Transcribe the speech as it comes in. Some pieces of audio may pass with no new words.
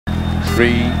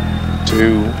3,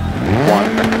 2,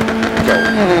 1, go.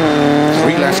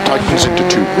 3 left tightens into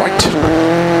 2 right,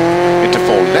 into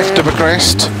 4 left of a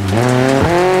crest,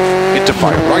 into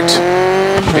 5 right,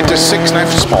 into 6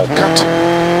 left, small cut,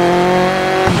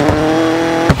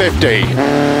 50,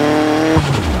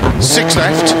 6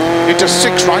 left, into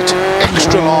 6 right,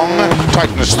 extra long,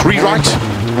 tightens 3 right,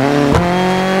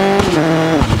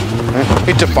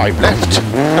 into 5 left,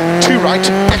 and 2 right,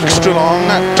 extra long,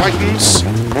 tightens,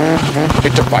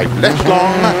 into 5 left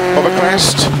long, of a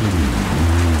crest,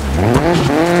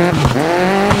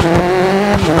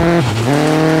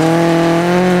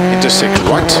 into 6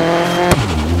 right,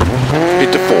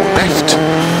 into 4 left,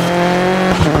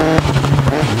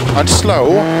 and slow,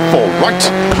 4 right,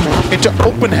 into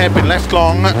open hairpin left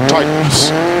long,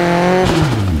 tightens,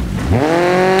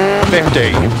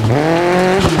 50,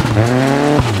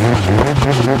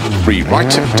 3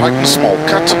 right, tightens, small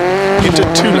cut, into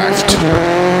 2 left,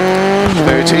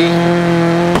 30,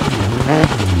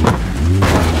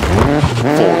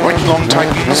 4 right long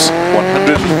tightens,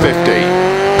 150,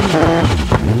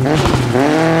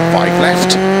 5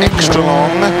 left, extra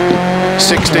long,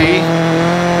 60,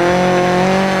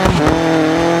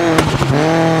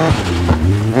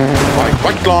 5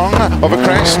 right long of a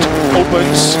crest,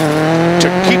 opens, to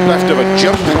keep left of a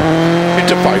jump,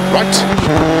 into 5 right,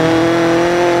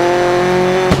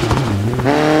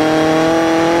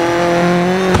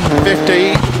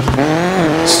 50,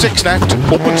 6 left,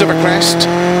 opens of a crest,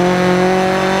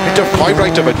 into 5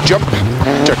 right of a jump,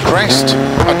 to crest,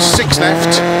 and 6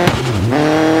 left,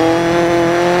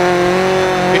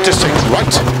 into 6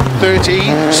 right,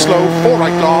 30, slow, 4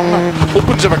 right long,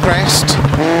 opens of a crest,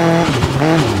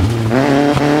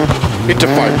 into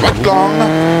 5 right long,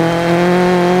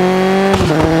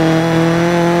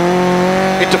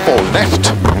 into 4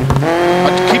 left,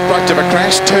 and keep right of a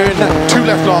crest, turn, 2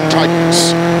 left long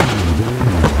tightens,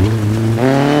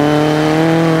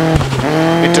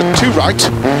 into 2 right,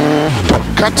 top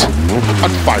cut,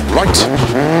 and 5 right,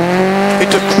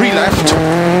 into 3 left,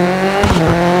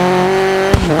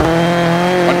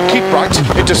 and keep right,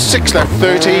 into 6 left,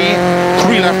 30,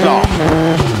 3 left long,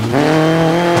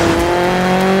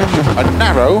 and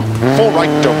narrow, 4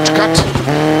 right, don't cut,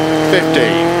 50,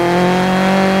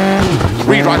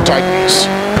 3 right tightens,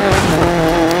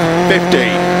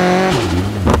 50,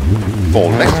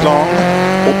 4 left long,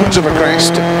 opens of a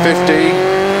crest, 50,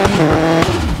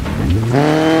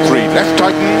 3 left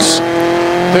tightens,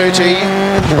 30,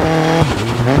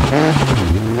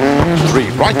 3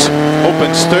 right,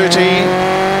 opens 30,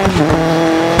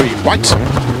 3 right,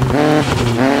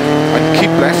 and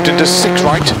keep left into 6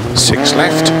 right, 6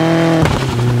 left, 2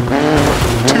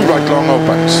 right long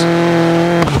opens,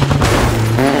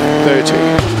 30,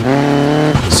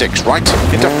 6 right,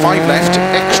 into 5 left,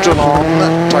 extra long,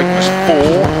 tightens 4,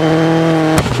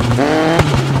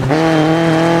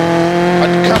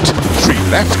 and cut, 3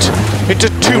 left, into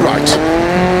 2 right,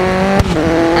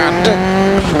 and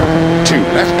 2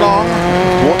 left long.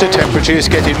 Water temperature is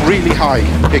getting really high,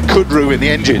 it could ruin the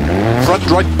engine. Front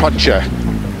right puncher.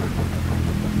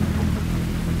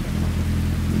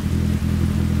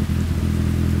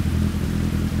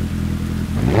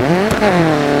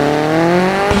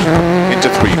 Into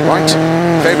 3 right,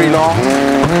 very long,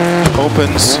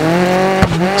 opens,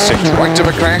 6 right of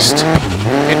a crest,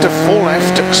 into 4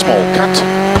 left, small cut,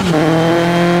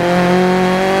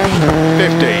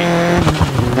 50,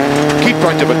 keep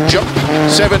right of a jump,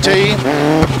 70,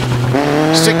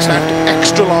 6 left,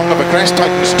 extra long of a crest,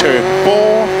 tightens turn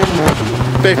 4,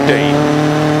 50,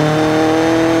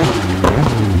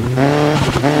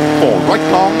 4 right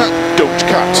long, don't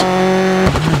cut,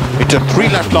 into 3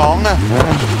 left long,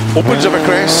 opens of a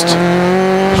crest,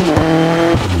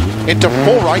 into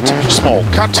 4 right, small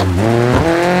cut,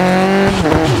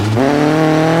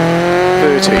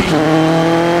 30,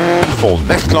 4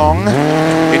 left long,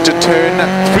 into turn,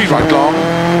 3 right long,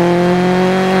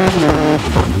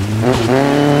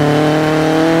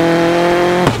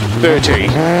 30,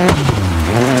 4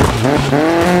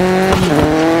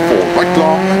 right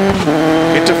long,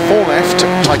 into 4 left,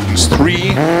 tightens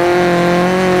 3,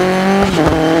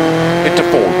 into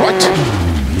 4 right,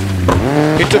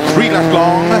 into 3 left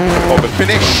long, of a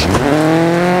finish,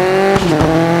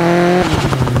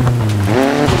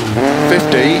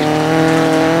 50,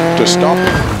 to stop,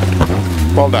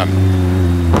 well done.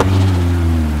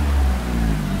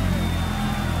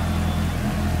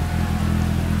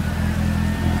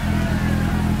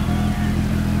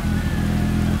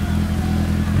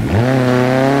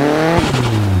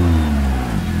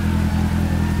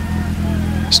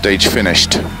 Stage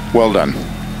finished. Well done.